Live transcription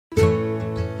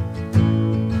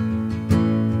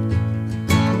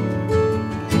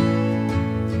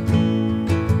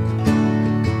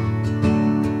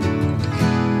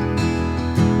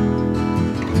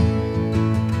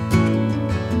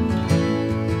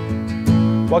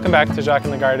Welcome back to Jacques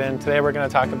in the Garden. Today we're going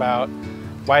to talk about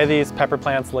why these pepper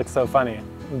plants look so funny.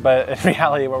 But in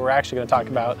reality what we're actually going to talk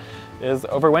about is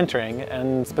overwintering,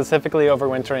 and specifically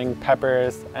overwintering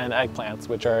peppers and eggplants,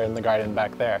 which are in the garden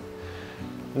back there.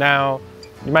 Now,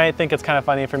 you might think it's kind of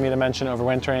funny for me to mention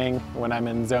overwintering when I'm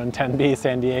in Zone 10B,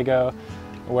 San Diego,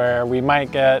 where we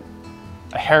might get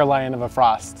a hairline of a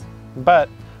frost. But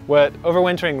what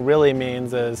overwintering really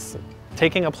means is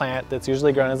taking a plant that's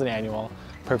usually grown as an annual,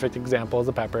 perfect example is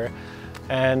a pepper,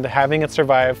 and having it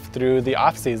survive through the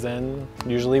off-season,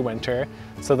 usually winter,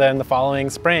 so then the following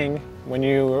spring, when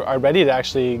you are ready to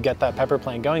actually get that pepper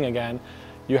plant going again,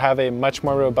 you have a much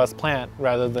more robust plant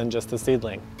rather than just a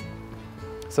seedling.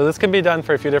 So this can be done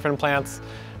for a few different plants.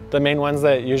 The main ones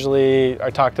that usually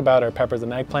are talked about are peppers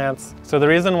and eggplants. So the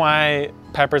reason why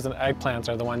peppers and eggplants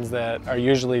are the ones that are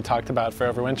usually talked about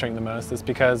for overwintering the most is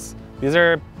because these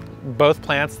are both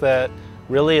plants that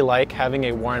really like having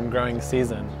a warm growing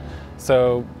season.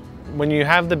 So when you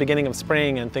have the beginning of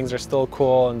spring and things are still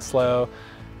cool and slow,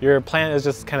 your plant is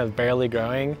just kind of barely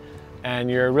growing,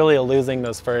 and you're really losing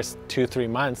those first 2-3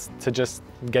 months to just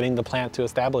getting the plant to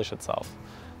establish itself.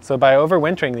 So by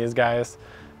overwintering these guys,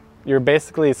 you're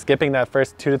basically skipping that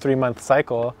first 2 to 3 month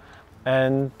cycle.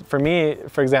 And for me,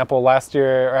 for example, last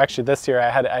year, or actually this year, I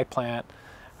had an eggplant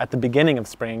at the beginning of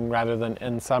spring rather than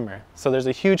in summer. So there's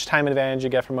a huge time advantage you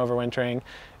get from overwintering.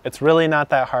 It's really not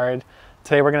that hard.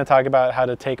 Today we're going to talk about how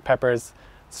to take peppers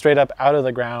straight up out of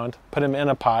the ground, put them in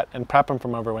a pot, and prep them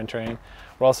from overwintering.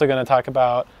 We're also going to talk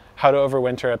about how to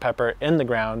overwinter a pepper in the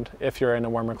ground if you're in a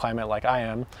warmer climate like I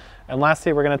am. And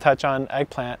lastly, we're going to touch on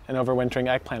eggplant and overwintering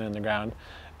eggplant in the ground,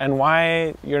 and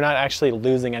why you're not actually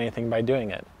losing anything by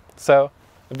doing it. So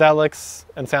if that looks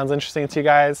and sounds interesting to you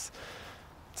guys,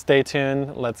 stay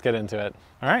tuned, let's get into it.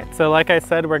 All right, so like I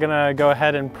said, we're gonna go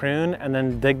ahead and prune and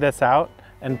then dig this out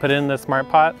and put it in the smart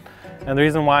pot. And the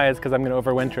reason why is because I'm gonna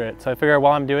overwinter it. So I figure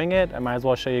while I'm doing it, I might as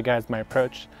well show you guys my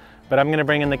approach. But I'm gonna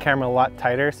bring in the camera a lot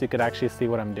tighter so you could actually see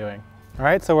what I'm doing. All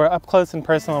right, so we're up close and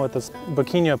personal with this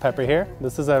Buquino pepper here.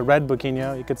 This is a red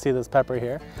Buquino, you can see this pepper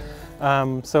here.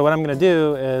 So what I'm gonna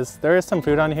do is, there is some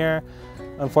fruit on here.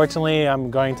 Unfortunately, I'm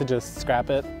going to just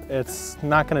scrap it. It's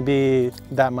not gonna be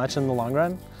that much in the long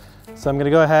run. So I'm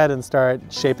gonna go ahead and start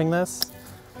shaping this.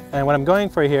 And what I'm going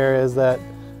for here is that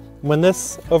when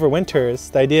this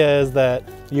overwinters, the idea is that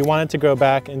you want it to grow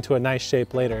back into a nice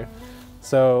shape later.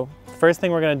 So first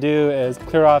thing we're gonna do is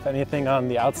clear off anything on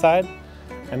the outside,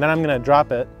 and then I'm gonna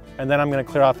drop it, and then I'm gonna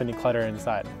clear off any clutter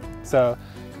inside. So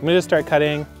I'm gonna just start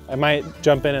cutting. I might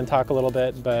jump in and talk a little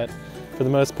bit, but for the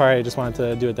most part, I just wanted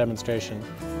to do a demonstration.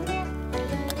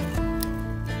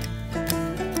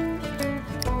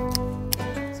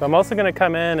 So I'm also gonna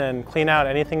come in and clean out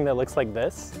anything that looks like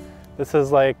this. This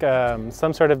is like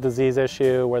some sort of disease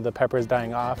issue where the pepper is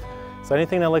dying off. So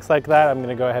anything that looks like that, I'm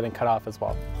gonna go ahead and cut off as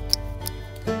well.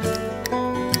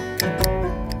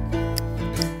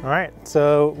 All right,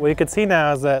 so what you can see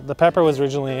now is that the pepper was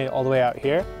originally all the way out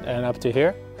here and up to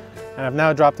here, and I've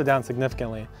now dropped it down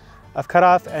significantly. I've cut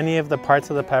off any of the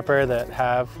parts of the pepper that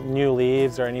have new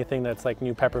leaves or anything that's like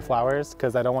new pepper flowers,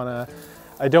 because I don't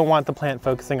want the plant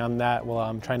focusing on that while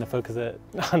I'm trying to focus it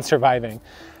on surviving.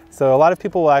 So a lot of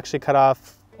people will actually cut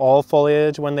off all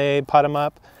foliage when they pot them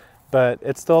up, but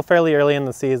it's still fairly early in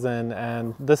the season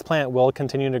and this plant will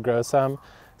continue to grow some.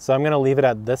 So I'm gonna leave it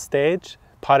at this stage,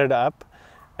 pot it up,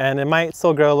 and it might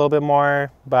still grow a little bit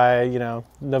more by,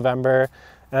 November.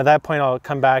 And at that point I'll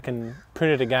come back and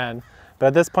prune it again. But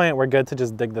at this point, we're good to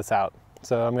just dig this out.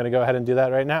 So I'm gonna go ahead and do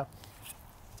that right now.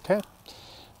 Okay,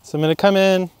 so I'm gonna come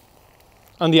in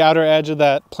on the outer edge of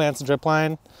that plant's drip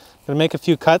line. I'm gonna make a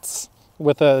few cuts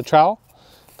with a trowel.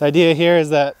 The idea here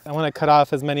is that I wanna cut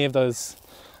off as many of those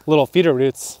little feeder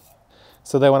roots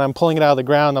so that when I'm pulling it out of the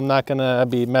ground, I'm not gonna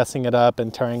be messing it up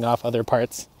and tearing off other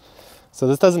parts. So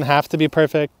this doesn't have to be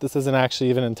perfect. This isn't actually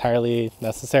even entirely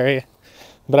necessary,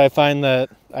 but I find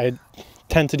that I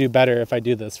tend to do better if I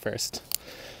do this first.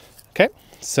 Okay,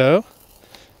 so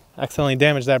I accidentally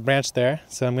damaged that branch there,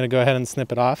 so I'm gonna go ahead and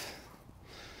snip it off.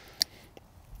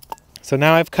 So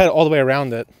now I've cut all the way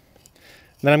around it.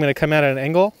 Then I'm gonna come at an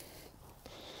angle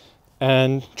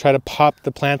and try to pop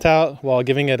the plant out while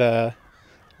giving it a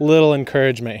little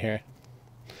encouragement here.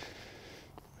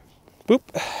 Boop.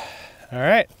 All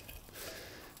right,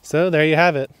 so there you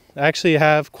have it. I actually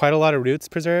have quite a lot of roots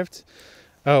preserved.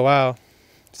 Oh wow,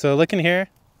 so look in here.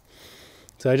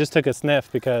 So I just took a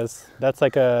sniff because that's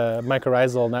like a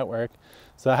mycorrhizal network.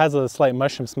 So it has a slight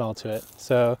mushroom smell to it.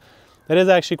 So that is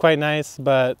actually quite nice,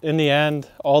 but in the end,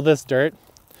 all this dirt,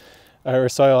 or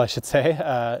soil I should say,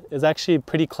 is actually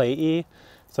pretty clayey.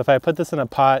 So if I put this in a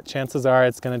pot, chances are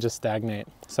it's going to just stagnate.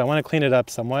 So I want to clean it up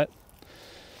somewhat.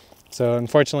 So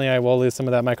unfortunately I will lose some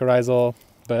of that mycorrhizal,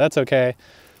 but that's okay.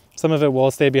 Some of it will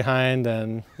stay behind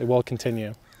and it will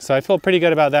continue. So I feel pretty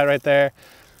good about that right there.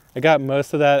 I got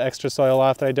most of that extra soil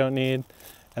off that I don't need,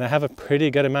 and I have a pretty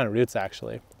good amount of roots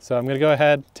actually. So I'm gonna go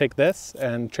ahead, take this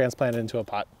and transplant it into a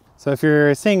pot. So if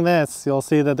you're seeing this, you'll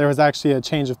see that there was actually a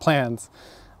change of plans.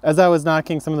 As I was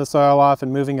knocking some of the soil off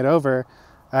and moving it over,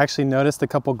 I actually noticed a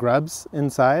couple grubs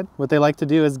inside. What they like to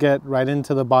do is get right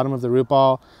into the bottom of the root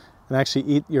ball and actually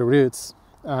eat your roots.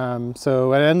 So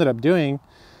what I ended up doing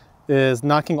is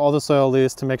knocking all the soil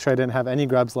loose to make sure I didn't have any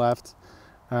grubs left.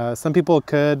 Some people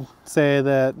could say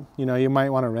that, you know, you might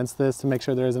want to rinse this to make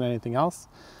sure there isn't anything else.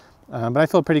 But I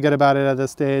feel pretty good about it at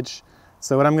this stage.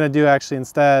 So what I'm going to do actually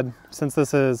instead, since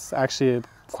this is actually a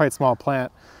quite small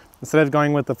plant, instead of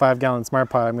going with the 5-gallon Smart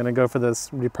Pot, I'm going to go for this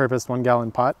repurposed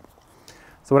 1-gallon pot.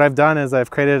 So what I've done is I've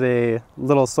created a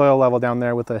little soil level down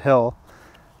there with a hill.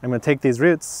 I'm going to take these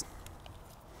roots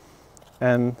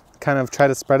and kind of try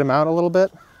to spread them out a little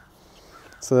bit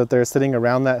so that they're sitting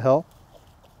around that hill.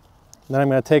 Then I'm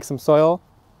going to take some soil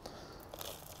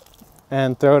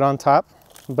and throw it on top.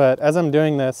 But as I'm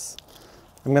doing this,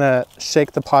 I'm going to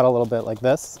shake the pot a little bit like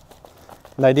this.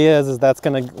 And the idea is that's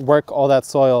going to work all that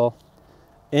soil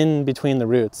in between the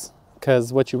roots,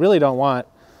 because what you really don't want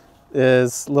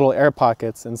is little air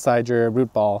pockets inside your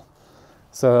root ball.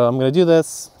 So I'm going to do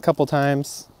this a couple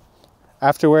times.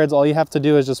 Afterwards, all you have to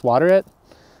do is just water it.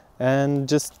 And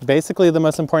just basically the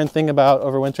most important thing about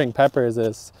overwintering peppers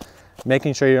is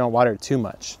making sure you don't water it too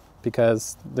much,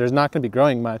 because there's not going to be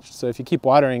growing much. So if you keep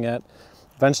watering it,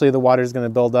 eventually the water is going to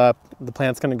build up, the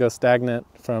plant's going to go stagnant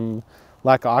from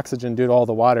lack of oxygen due to all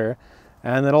the water,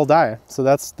 and it'll die. So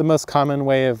that's the most common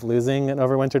way of losing an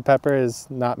overwintered pepper, is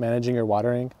not managing your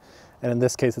watering. And in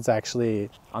this case, it's actually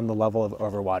on the level of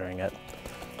overwatering it.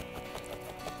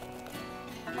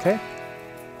 Okay,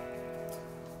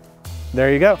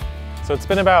 there you go. So it's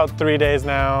been about 3 days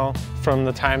now from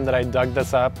the time that I dug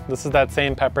this up. This is that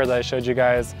same pepper that I showed you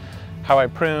guys how I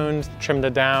pruned, trimmed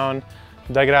it down,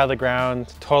 dug it out of the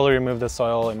ground, totally removed the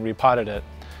soil and repotted it.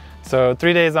 So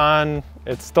 3 days on,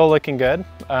 it's still looking good.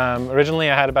 Originally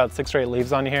I had about 6 or 8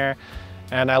 leaves on here,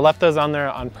 and I left those on there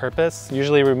on purpose.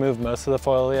 Usually remove most of the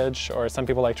foliage, or some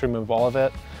people like to remove all of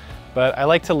it. But I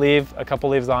like to leave a couple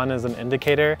leaves on as an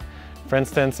indicator. For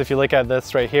instance, if you look at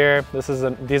this right here,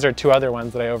 these are 2 other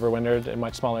ones that I overwintered in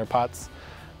much smaller pots.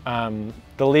 The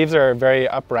leaves are very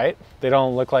upright. They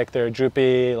don't look like they're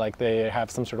droopy, like they have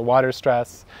some sort of water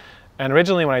stress. And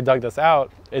originally when I dug this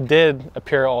out, it did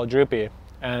appear all droopy.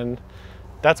 And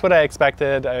that's what I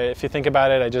expected. If you think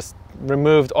about it, I just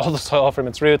removed all the soil from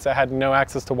its roots. I had no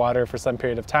access to water for some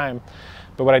period of time.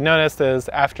 But what I noticed is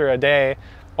after a day,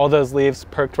 all those leaves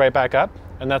perked right back up.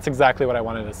 And that's exactly what I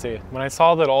wanted to see. When I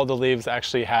saw that all the leaves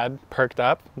actually had perked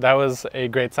up, that was a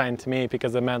great sign to me,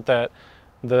 because it meant that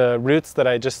the roots that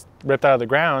I just ripped out of the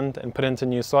ground and put into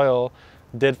new soil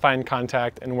did find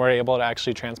contact and were able to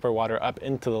actually transport water up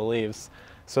into the leaves.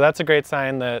 So that's a great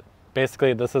sign that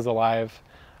basically this is alive.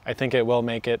 I think it will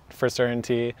make it for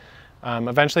certainty.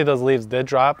 Eventually those leaves did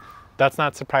drop. That's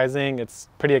not surprising. It's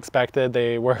pretty expected.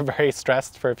 They were very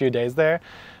stressed for a few days there.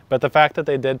 But the fact that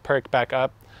they did perk back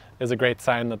up is a great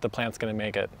sign that the plant's going to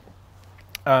make it.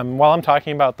 While I'm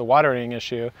talking about the watering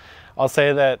issue, I'll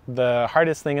say that the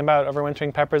hardest thing about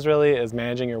overwintering peppers really is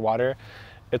managing your water.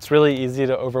 It's really easy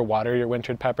to overwater your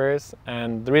wintered peppers,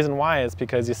 and the reason why is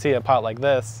because you see a pot like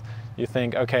this, you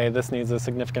think, okay, this needs a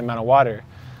significant amount of water.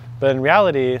 But in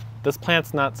reality, this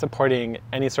plant's not supporting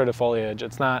any sort of foliage.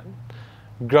 It's not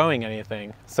growing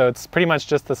anything. So it's pretty much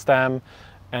just the stem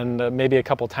and maybe a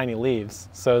couple tiny leaves.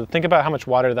 So think about how much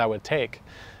water that would take.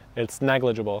 It's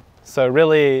negligible. So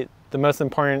really, the most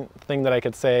important thing that I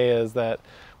could say is that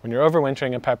when you're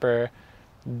overwintering a pepper,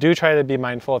 do try to be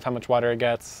mindful of how much water it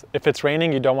gets. If it's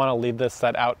raining, you don't want to leave this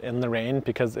set out in the rain,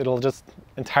 because it'll just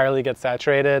entirely get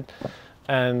saturated.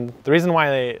 And the reason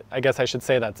why I guess I should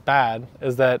say that's bad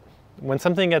is that when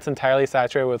something gets entirely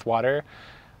saturated with water,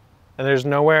 and there's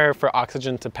nowhere for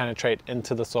oxygen to penetrate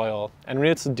into the soil, and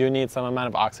roots do need some amount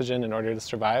of oxygen in order to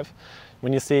survive.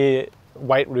 When you see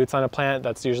white roots on a plant,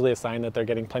 that's usually a sign that they're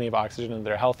getting plenty of oxygen and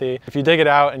they're healthy. If you dig it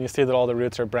out and you see that all the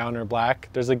roots are brown or black,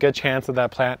 there's a good chance that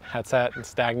that plant had sat in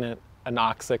stagnant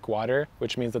anoxic water,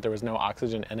 which means that there was no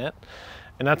oxygen in it.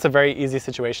 And that's a very easy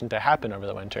situation to happen over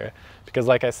the winter, because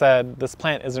like I said, this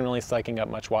plant isn't really sucking up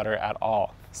much water at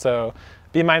all. So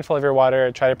be mindful of your water,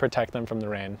 try to protect them from the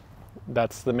rain.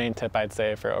 That's the main tip I'd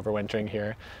say for overwintering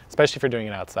here, especially if you're doing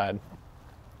it outside.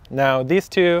 Now these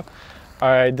 2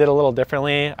 I did a little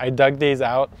differently. I dug these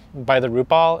out by the root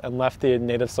ball and left the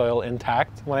native soil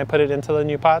intact when I put it into the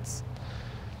new pots.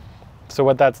 So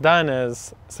what that's done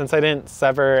is, since I didn't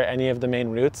sever any of the main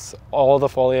roots, all the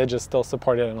foliage is still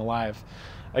supported and alive.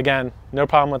 Again, no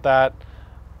problem with that.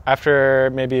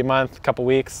 After maybe a month, couple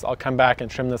weeks, I'll come back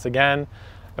and trim this again.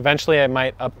 Eventually I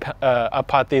might up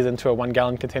pot these into a 1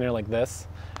 gallon container like this,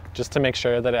 just to make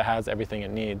sure that it has everything it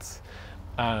needs.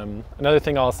 Another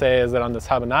thing I'll say is that on this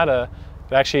habanada,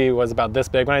 it actually was about this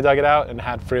big when I dug it out and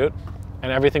had fruit,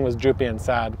 and everything was droopy and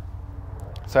sad.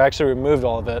 So I actually removed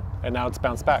all of it, and now it's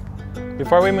bounced back.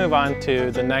 Before we move on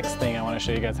to the next thing I want to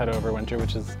show you guys how to overwinter,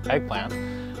 which is eggplant,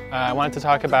 I wanted to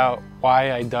talk about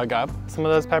why I dug up some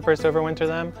of those peppers to overwinter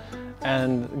them,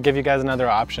 and give you guys another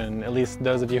option, at least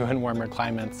those of you in warmer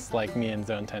climates like me in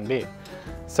Zone 10B.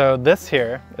 So this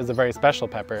here is a very special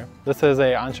pepper. This is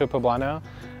a ancho poblano.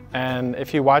 And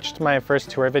if you watched my first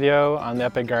tour video on the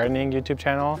Epic Gardening YouTube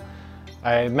channel,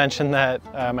 I mentioned that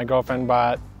my girlfriend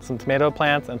bought some tomato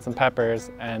plants and some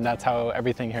peppers, and that's how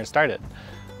everything here started.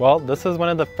 Well, this is one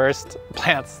of the first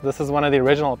plants. This is one of the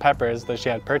original peppers that she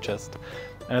had purchased,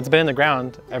 and it's been in the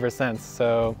ground ever since.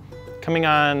 So coming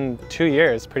on 2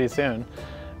 years pretty soon.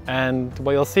 And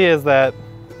what you'll see is that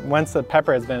once a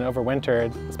pepper has been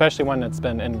overwintered, especially one that's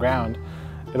been in ground,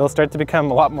 it'll start to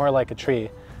become a lot more like a tree.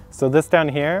 So this down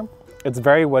here, it's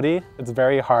very woody, it's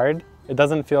very hard. It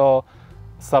doesn't feel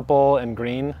supple and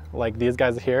green like these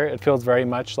guys here. It feels very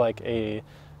much like a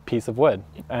piece of wood.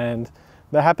 And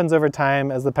that happens over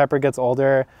time. As the pepper gets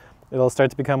older, it'll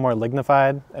start to become more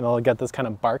lignified and it'll get this kind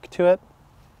of bark to it,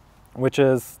 which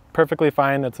is perfectly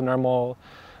fine. It's a normal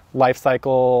life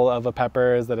cycle of a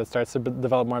pepper, is that it starts to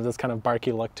develop more of this kind of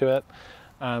barky look to it.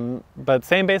 But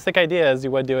same basic idea as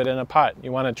you would do it in a pot.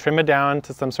 You want to trim it down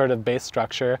to some sort of base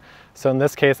structure. So in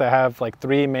this case, I have like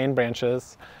 3 main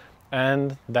branches,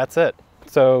 and that's it.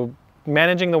 So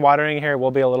managing the watering here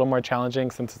will be a little more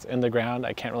challenging since it's in the ground.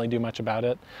 I can't really do much about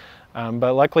it.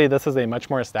 But luckily this is a much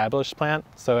more established plant,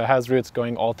 so it has roots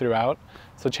going all throughout.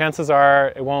 So chances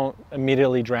are it won't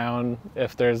immediately drown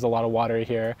if there's a lot of water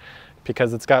here,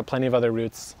 because it's got plenty of other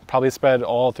roots, probably spread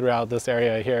all throughout this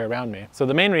area here around me. So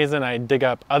the main reason I dig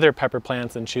up other pepper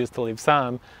plants and choose to leave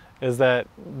some is that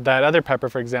that other pepper,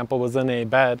 for example, was in a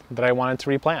bed that I wanted to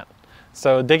replant.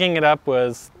 So digging it up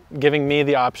was giving me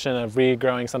the option of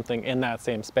regrowing something in that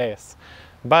same space.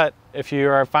 But if you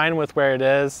are fine with where it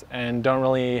is and don't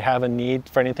really have a need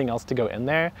for anything else to go in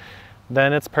there,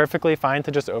 then it's perfectly fine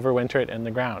to just overwinter it in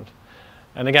the ground.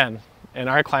 And again, in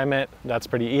our climate, that's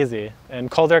pretty easy. In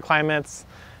colder climates,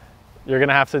 you're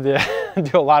gonna have to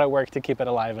do a lot of work to keep it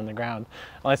alive in the ground,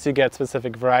 unless you get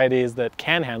specific varieties that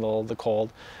can handle the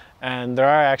cold. And there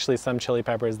are actually some chili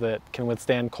peppers that can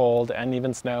withstand cold and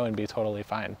even snow and be totally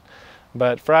fine.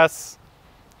 But for us,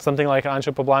 something like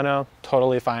ancho poblano,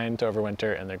 totally fine to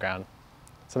overwinter in the ground.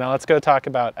 So now let's go talk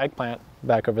about eggplant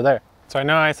back over there. So I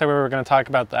know I said we were gonna talk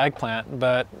about the eggplant,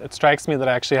 but it strikes me that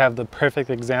I actually have the perfect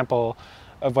example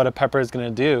of what a pepper is going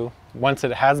to do once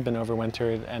it has been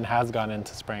overwintered and has gone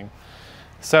into spring.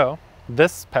 So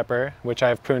this pepper, which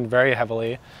I've pruned very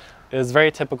heavily, is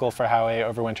very typical for how a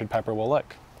overwintered pepper will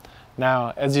look.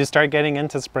 Now, as you start getting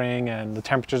into spring and the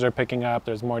temperatures are picking up,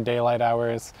 there's more daylight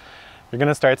hours, you're going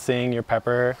to start seeing your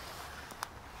pepper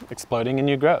exploding in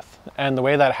new growth. And the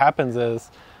way that happens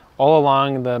is all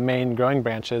along the main growing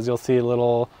branches, you'll see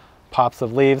little pops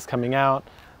of leaves coming out.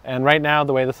 And right now,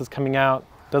 the way this is coming out,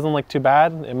 doesn't look too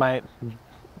bad. It might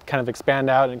kind of expand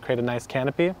out and create a nice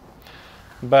canopy.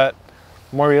 But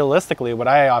more realistically, what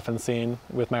I often seen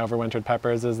with my overwintered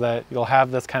peppers is that you'll have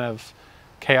this kind of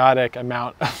chaotic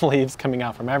amount of leaves coming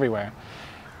out from everywhere.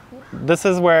 This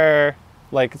is where,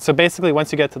 so basically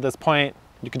once you get to this point,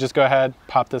 you can just go ahead,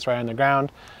 pop this right on the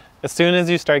ground. As soon as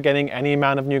you start getting any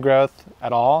amount of new growth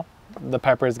at all, the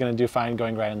pepper is going to do fine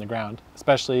going right in the ground,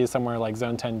 especially somewhere like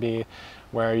Zone 10B,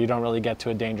 where you don't really get to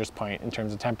a dangerous point in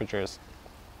terms of temperatures.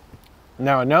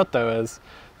 Now a note though is,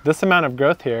 this amount of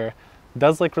growth here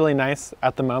does look really nice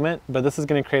at the moment, but this is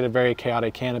going to create a very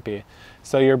chaotic canopy.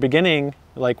 So you're beginning,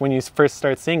 like when you first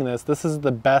start seeing this, this is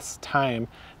the best time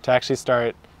to actually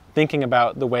start thinking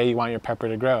about the way you want your pepper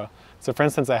to grow. So for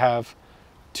instance, I have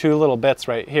 2 little bits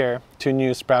right here, 2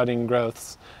 new sprouting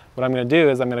growths. What I'm going to do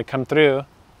is I'm going to come through,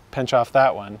 pinch off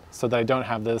that one so that I don't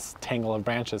have this tangle of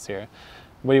branches here.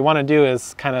 What you want to do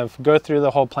is kind of go through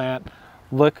the whole plant,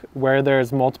 look where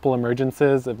there's multiple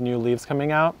emergences of new leaves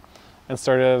coming out, and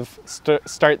sort of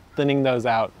start thinning those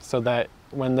out so that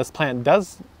when this plant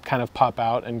does kind of pop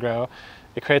out and grow,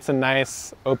 it creates a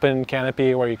nice open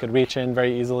canopy where you could reach in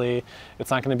very easily. It's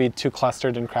not going to be too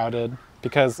clustered and crowded,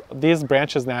 because these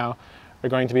branches now are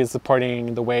going to be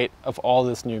supporting the weight of all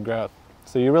this new growth.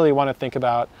 So you really want to think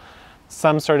about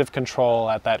some sort of control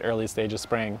at that early stage of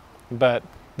spring. But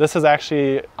this is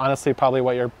actually honestly probably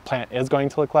what your plant is going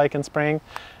to look like in spring.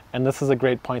 And this is a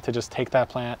great point to just take that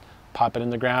plant, pop it in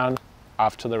the ground,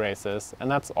 off to the races. And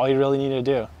that's all you really need to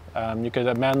do. You could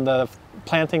amend the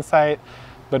planting site,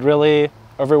 but really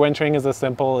overwintering is as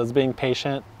simple as being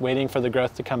patient, waiting for the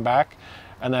growth to come back,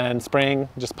 and then spring,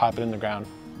 just pop it in the ground.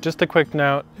 Just a quick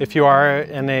note, if you are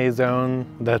in a zone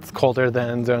that's colder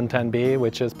than zone 10B,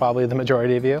 which is probably the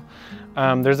majority of you,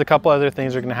 there's a couple other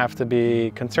things you're gonna have to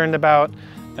be concerned about.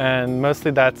 And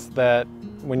mostly that's that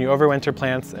when you overwinter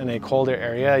plants in a colder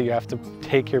area, you have to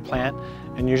take your plant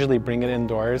and usually bring it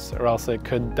indoors, or else it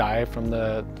could die from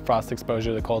the frost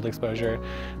exposure, the cold exposure.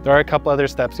 There are a couple other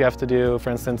steps you have to do.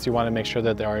 For instance, you want to make sure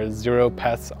that there are 0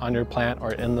 pests on your plant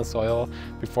or in the soil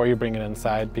before you bring it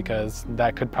inside, because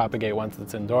that could propagate once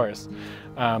it's indoors.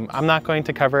 I'm not going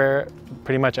to cover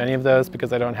pretty much any of those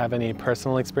because I don't have any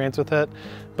personal experience with it,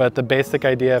 but the basic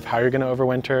idea of how you're going to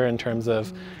overwinter in terms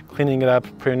of cleaning it up,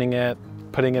 pruning it,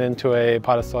 putting it into a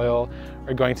pot of soil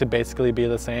are going to basically be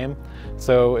the same.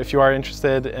 So if you are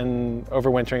interested in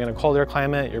overwintering in a colder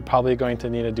climate, you're probably going to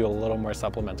need to do a little more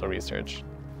supplemental research.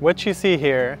 What you see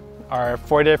here are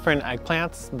 4 different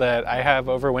eggplants that I have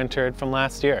overwintered from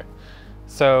last year.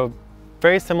 So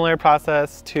very similar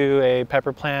process to a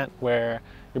pepper plant where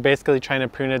you're basically trying to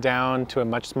prune it down to a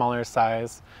much smaller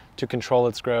size to control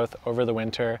its growth over the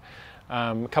winter.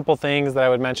 A couple things that I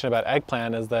would mention about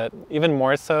eggplant is that even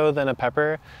more so than a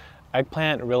pepper,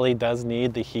 eggplant really does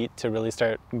need the heat to really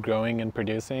start growing and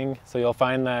producing. So you'll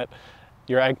find that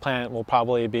your eggplant will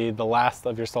probably be the last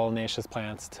of your solanaceous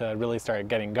plants to really start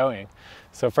getting going.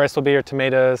 So first will be your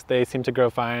tomatoes. They seem to grow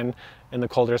fine in the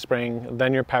colder spring,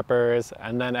 then your peppers,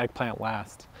 and then eggplant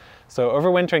last. So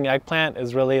overwintering eggplant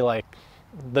is really like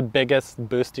the biggest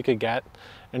boost you could get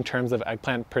in terms of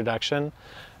eggplant production,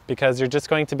 because you're just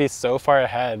going to be so far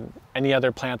ahead any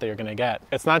other plant that you're going to get.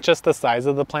 It's not just the size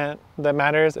of the plant that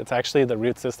matters, it's actually the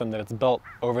root system that it's built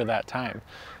over that time.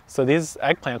 So these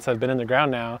eggplants have been in the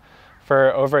ground now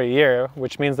for over a year,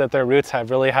 which means that their roots have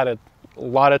really had a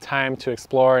lot of time to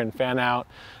explore and fan out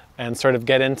and sort of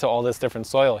get into all this different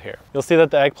soil here. You'll see that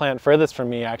the eggplant furthest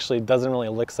from me actually doesn't really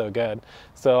look so good.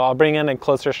 So I'll bring in a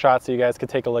closer shot so you guys could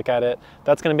take a look at it.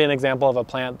 That's going to be an example of a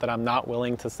plant that I'm not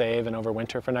willing to save and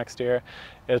overwinter for next year.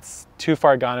 It's too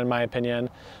far gone in my opinion.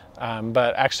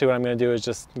 But actually what I'm going to do is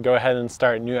just go ahead and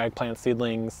start new eggplant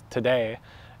seedlings today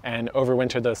and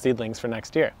overwinter those seedlings for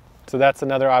next year. So that's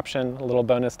another option, a little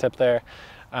bonus tip there.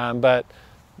 But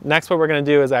next what we're going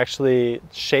to do is actually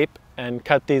shape and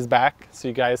cut these back so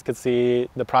you guys could see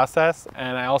the process.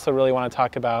 And I also really want to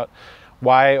talk about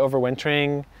why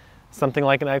overwintering something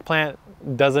like an eggplant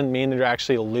doesn't mean that you're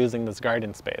actually losing this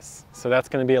garden space. So that's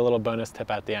going to be a little bonus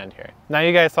tip at the end here. Now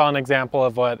you guys saw an example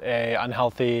of what a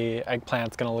unhealthy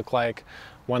eggplant's going to look like,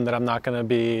 one that I'm not going to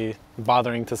be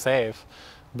bothering to save.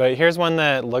 But here's one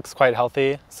that looks quite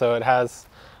healthy. So it has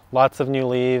lots of new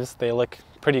leaves. They look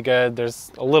pretty good.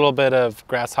 There's a little bit of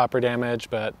grasshopper damage,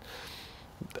 but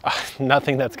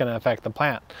nothing that's going to affect the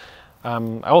plant.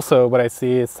 Also, what I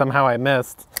see is somehow I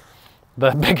missed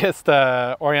the biggest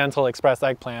Oriental Express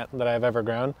eggplant that I've ever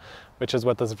grown, which is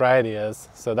what this variety is.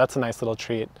 So that's a nice little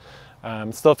treat.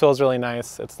 Still feels really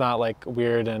nice. It's not like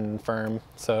weird and firm,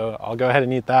 so I'll go ahead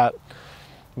and eat that.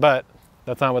 But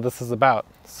that's not what this is about.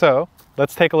 So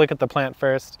let's take a look at the plant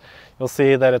first. You'll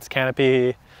see that its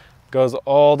canopy goes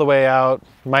all the way out,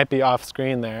 might be off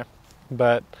screen there,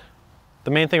 but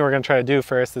the main thing we're going to try to do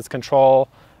first is control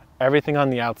everything on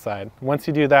the outside. Once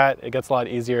you do that, it gets a lot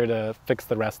easier to fix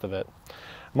the rest of it.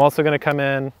 I'm also going to come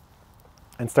in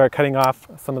and start cutting off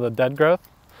some of the dead growth.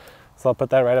 So I'll put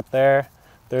that right up there.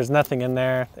 There's nothing in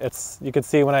there. You can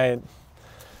see when I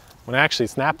actually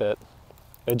snap it,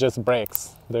 it just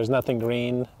breaks. There's nothing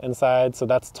green inside, so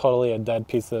that's totally a dead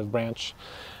piece of branch.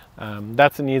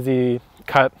 That's an easy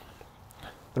cut.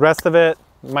 The rest of it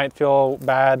might feel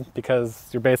bad because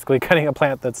you're basically cutting a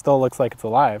plant that still looks like it's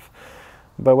alive.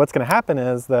 But what's going to happen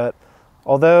is that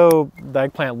although the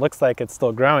eggplant looks like it's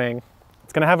still growing,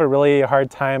 it's going to have a really hard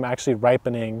time actually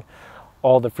ripening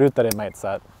all the fruit that it might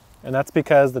set. And that's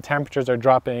because the temperatures are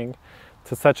dropping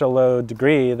to such a low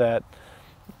degree that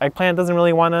eggplant doesn't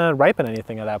really want to ripen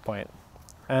anything at that point.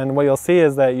 And what you'll see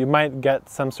is that you might get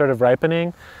some sort of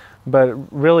ripening, but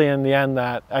really in the end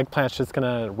that eggplant's just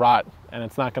going to rot and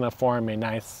it's not going to form a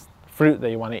nice fruit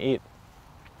that you want to eat.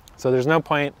 So there's no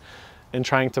point in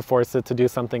trying to force it to do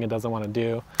something it doesn't want to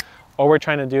do. All we're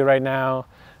trying to do right now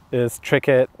is trick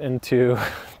it into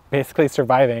basically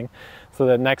surviving so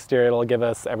that next year it'll give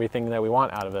us everything that we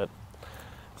want out of it.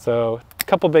 So a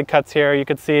couple big cuts here. You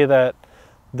could see that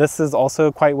this is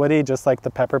also quite woody, just like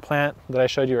the pepper plant that I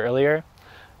showed you earlier.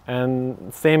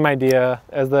 And same idea,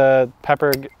 as the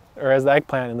pepper, or as the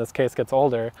eggplant in this case gets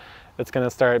older, it's going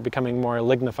to start becoming more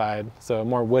lignified, so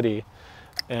more woody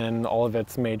in all of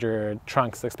its major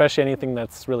trunks, especially anything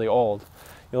that's really old.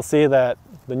 You'll see that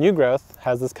the new growth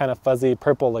has this kind of fuzzy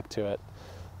purple look to it,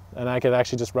 and I could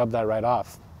actually just rub that right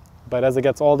off. But as it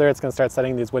gets older, it's going to start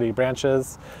setting these woody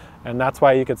branches, and that's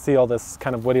why you could see all this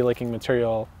kind of woody looking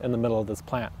material in the middle of this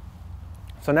plant.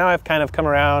 So now I've kind of come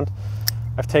around,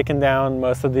 I've taken down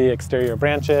most of the exterior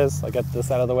branches. I'll get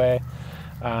this out of the way.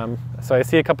 So I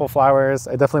see a couple flowers.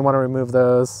 I definitely want to remove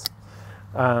those.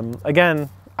 Again,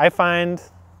 I find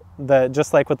that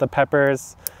just like with the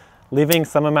peppers, leaving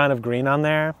some amount of green on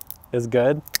there is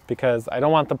good because I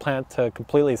don't want the plant to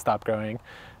completely stop growing.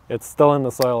 It's still in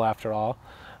the soil after all.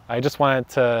 I just want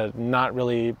it to not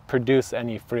really produce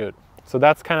any fruit. So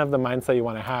that's kind of the mindset you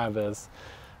want to have, is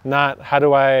not how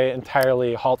do I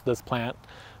entirely halt this plant,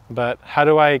 but how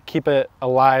do I keep it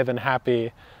alive and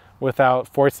happy without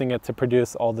forcing it to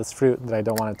produce all this fruit that I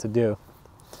don't want it to do.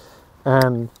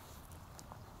 And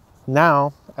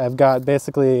now I've got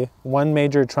basically one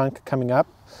major trunk coming up.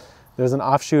 There's an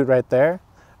offshoot right there,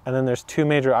 and then there's two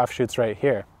major offshoots right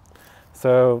here.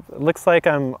 So it looks like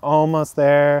I'm almost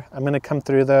there. I'm gonna come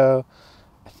through though.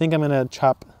 I think I'm gonna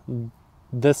chop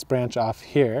this branch off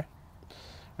here.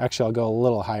 Actually, I'll go a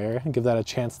little higher and give that a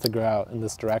chance to grow out in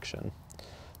this direction.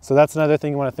 So that's another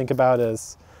thing you want to think about,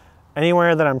 is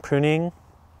anywhere that I'm pruning,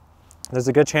 there's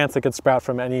a good chance it could sprout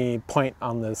from any point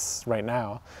on this right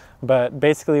now. But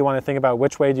basically you want to think about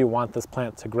which way do you want this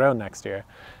plant to grow next year.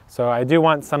 So I do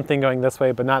want something going this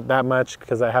way, but not that much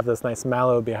because I have this nice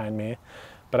mallow behind me.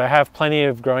 But I have plenty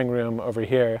of growing room over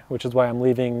here, which is why I'm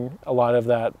leaving a lot of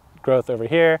that growth over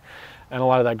here and a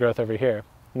lot of that growth over here.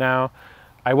 Now,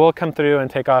 I will come through and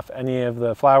take off any of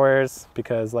the flowers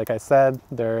because, like I said,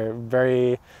 they're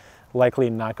very likely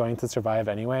not going to survive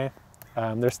anyway.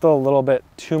 There's still a little bit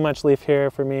too much leaf here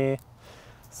for me,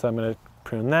 so I'm going to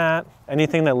prune that.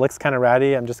 Anything that looks kind of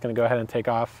ratty, I'm just going to go ahead and take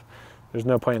off. There's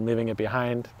no point in leaving it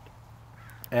behind.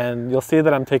 And you'll see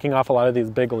that I'm taking off a lot of these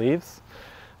big leaves.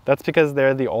 That's because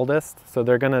they're the oldest, so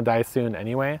they're going to die soon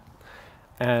anyway.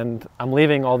 And I'm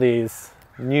leaving all these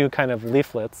new kind of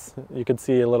leaflets. You can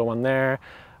see a little one there,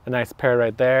 a nice pair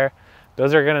right there.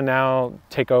 Those are going to now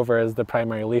take over as the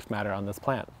primary leaf matter on this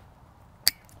plant.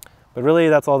 But really,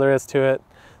 that's all there is to it.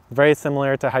 Very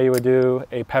similar to how you would do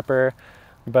a pepper,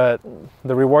 but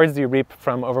the rewards you reap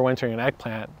from overwintering an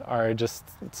eggplant are just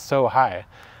so high.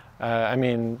 I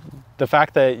mean, the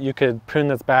fact that you could prune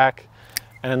this back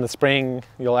and in the spring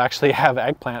you'll actually have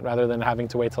eggplant rather than having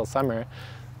to wait till summer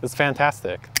is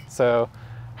fantastic. So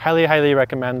highly, highly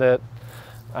recommend it.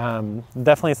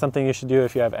 Definitely something you should do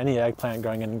if you have any eggplant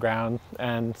growing in the ground.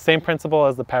 And same principle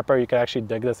as the pepper, you could actually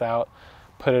dig this out,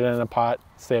 put it in a pot,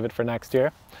 save it for next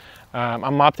year.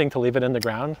 I'm opting to leave it in the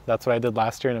ground. That's what I did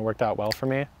last year and it worked out well for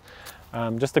me.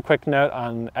 Just a quick note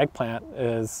on eggplant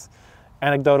is,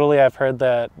 anecdotally, I've heard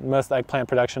that most eggplant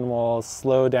production will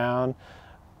slow down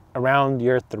around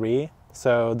year 3.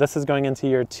 So this is going into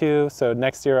year 2. So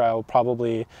next year I'll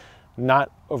probably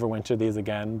not overwinter these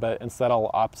again, but instead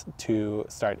I'll opt to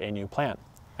start a new plant.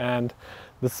 And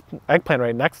this eggplant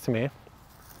right next to me,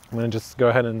 I'm going to just go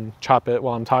ahead and chop it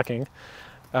while I'm talking,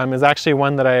 is actually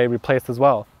one that I replaced as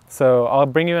well. So I'll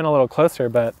bring you in a little closer,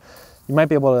 but you might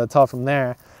be able to tell from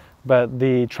there, but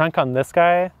the trunk on this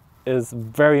guy is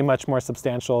very much more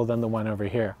substantial than the one over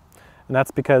here. And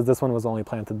that's because this one was only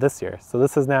planted this year. So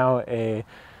this is now a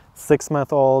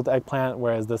 6-month-old eggplant,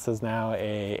 whereas this is now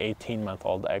a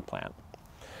 18-month-old eggplant.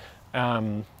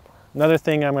 Another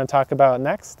thing I'm going to talk about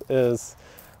next is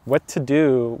what to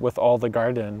do with all the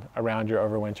garden around your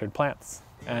overwintered plants.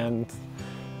 And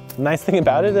the nice thing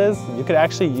about it is you could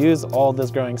actually use all this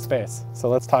growing space. So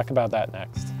let's talk about that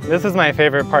next. This is my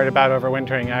favorite part about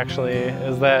overwintering actually,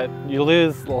 is that you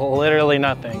lose literally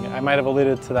nothing. I might have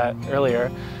alluded to that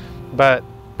earlier, but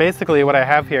basically what I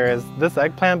have here is this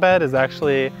eggplant bed is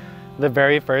actually the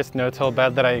very first no-till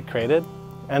bed that I created.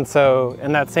 And so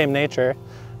in that same nature,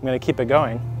 I'm going to keep it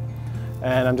going.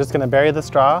 And I'm just going to bury the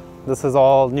straw. This is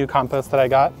all new compost that I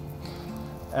got.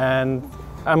 And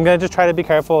I'm going to just try to be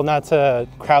careful not to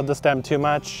crowd the stem too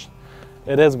much.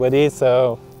 It is woody,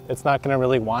 so it's not going to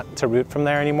really want to root from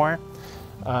there anymore.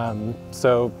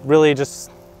 So really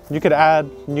just, you could add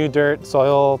new dirt,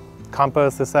 soil,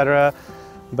 compost, etc.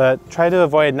 But try to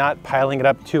avoid not piling it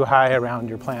up too high around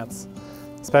your plants,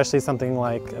 especially something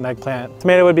like an eggplant.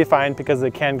 Tomato would be fine because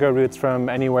it can grow roots from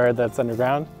anywhere that's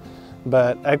underground.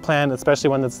 But eggplant, especially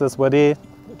one that's this woody,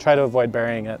 try to avoid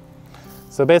burying it.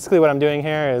 So basically what I'm doing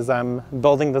here is I'm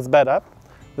building this bed up.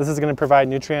 This is going to provide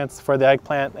nutrients for the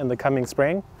eggplant in the coming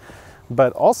spring,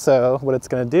 but also what it's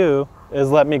going to do is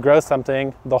let me grow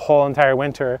something the whole entire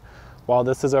winter while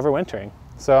this is overwintering.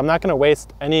 So I'm not going to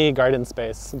waste any garden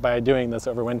space by doing this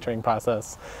overwintering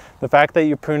process. The fact that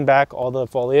you prune back all the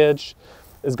foliage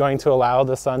is going to allow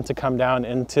the sun to come down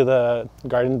into the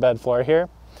garden bed floor here.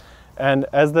 And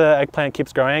as the eggplant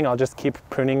keeps growing, I'll just keep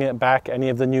pruning it back any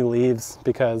of the new leaves,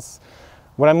 because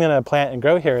what I'm going to plant and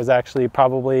grow here is actually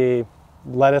probably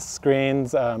lettuce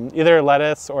greens, either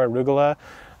lettuce or arugula.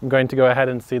 I'm going to go ahead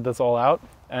and seed this all out,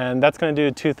 and that's going to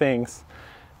do two things.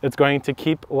 It's going to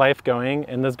keep life going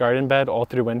in this garden bed all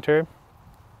through winter.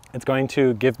 It's going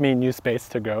to give me new space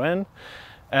to grow in,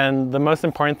 and the most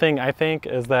important thing, I think,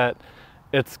 is that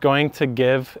it's going to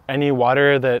give any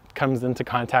water that comes into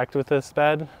contact with this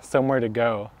bed somewhere to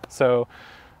go. So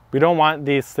we don't want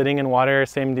these sitting in water,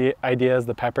 same idea as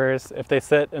the peppers. If they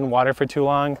sit in water for too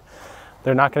long,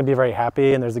 they're not going to be very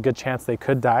happy, and there's a good chance they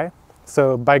could die.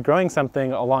 So by growing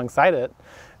something alongside it,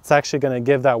 it's actually going to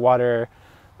give that water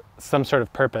some sort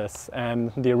of purpose,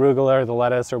 and the arugula or the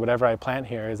lettuce or whatever I plant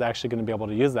here is actually going to be able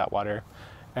to use that water.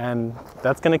 And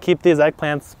that's going to keep these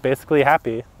eggplants basically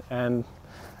happy, and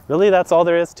really that's all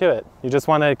there is to it. You just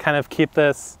want to kind of keep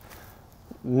this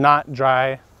not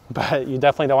dry, but you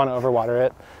definitely don't want to overwater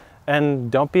it.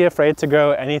 And don't be afraid to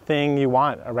grow anything you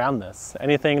want around this.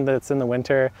 Anything that's in the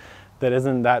winter that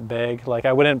isn't that big. Like,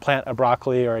 I wouldn't plant a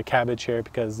broccoli or a cabbage here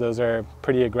because those are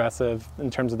pretty aggressive in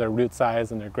terms of their root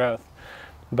size and their growth.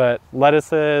 But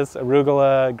lettuces,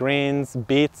 arugula, greens,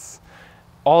 beets,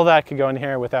 all that could go in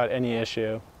here without any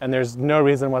issue. And there's no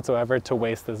reason whatsoever to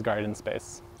waste this garden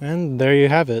space. And there you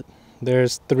have it.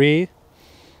 There's 3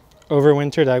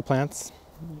 overwintered eggplants.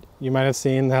 You might have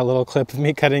seen that little clip of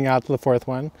me cutting out the 4th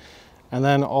one. And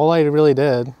then all I really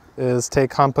did is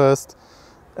take compost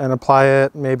and apply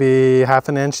it maybe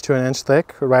 1/2 inch to 1 inch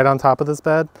thick right on top of this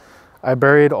bed. I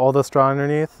buried all the straw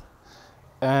underneath,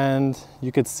 and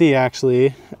you could see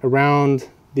actually around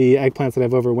the eggplants that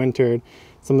I've overwintered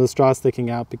some of the straw sticking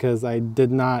out because I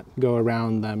did not go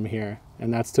around them here,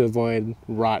 and that's to avoid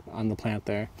rot on the plant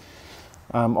there.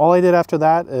 All I did after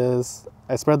that is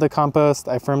I spread the compost,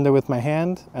 I firmed it with my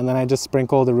hand, and then I just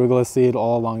sprinkled arugula seed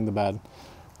all along the bed.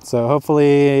 So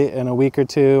hopefully in a week or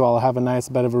 2 I'll have a nice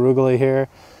bed of arugula here,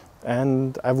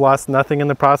 and I've lost nothing in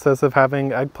the process of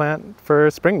having eggplant for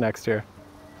spring next year.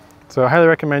 So I highly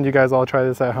recommend you guys all try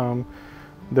this at home.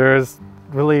 There's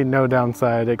really no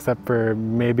downside except for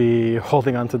maybe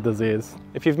holding on to disease.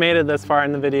 If you've made it this far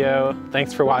in the video,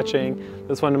 thanks for watching.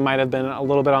 This one might have been a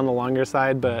little bit on the longer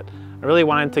side, but I really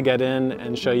wanted to get in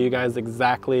and show you guys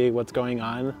exactly what's going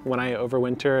on when I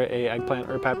overwinter a eggplant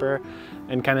or pepper,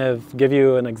 and kind of give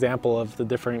you an example of the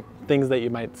different things that you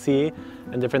might see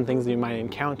and different things you might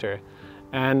encounter.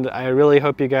 And I really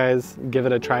hope you guys give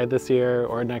it a try this year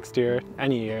or next year,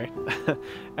 any year.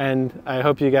 And I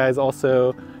hope you guys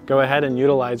also go ahead and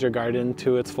utilize your garden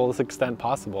to its fullest extent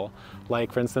possible.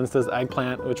 Like, for instance, this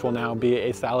eggplant, which will now be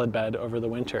a salad bed over the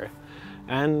winter.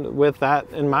 And with that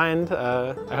in mind,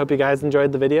 I hope you guys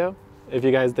enjoyed the video. If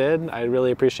you guys did, I'd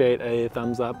really appreciate a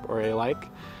thumbs up or a like.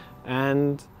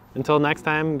 And until next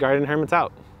time, Garden Hermits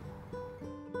out.